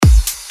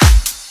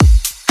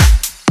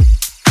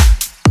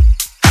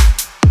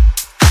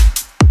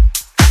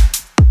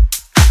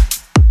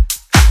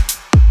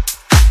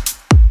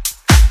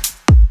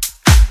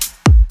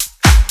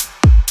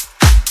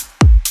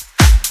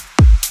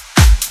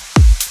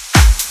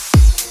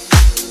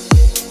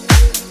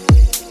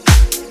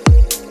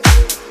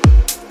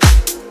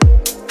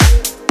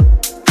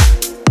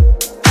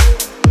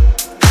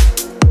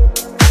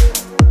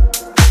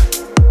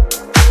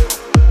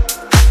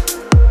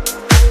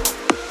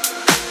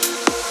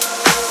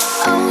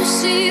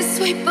she's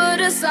sweet but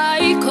a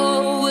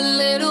psycho, a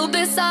little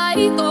bit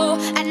psycho.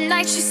 At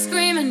night she's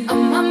screaming,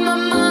 I'm on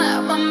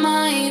my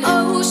mind.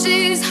 Oh,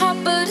 she's hot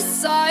but a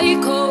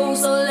psycho,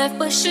 so left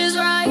but she's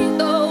right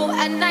though.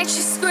 At night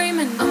she's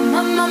screaming, I'm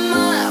on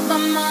my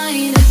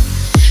mind.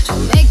 She'll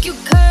make you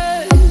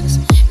curse,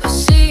 but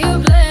she a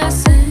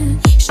blessing.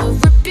 She'll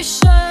rip your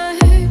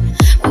shirt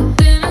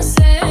within a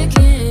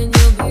second.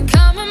 You'll be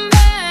coming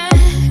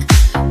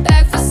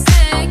back for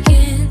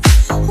seconds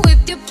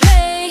with your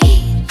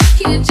plate.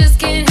 You just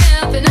can't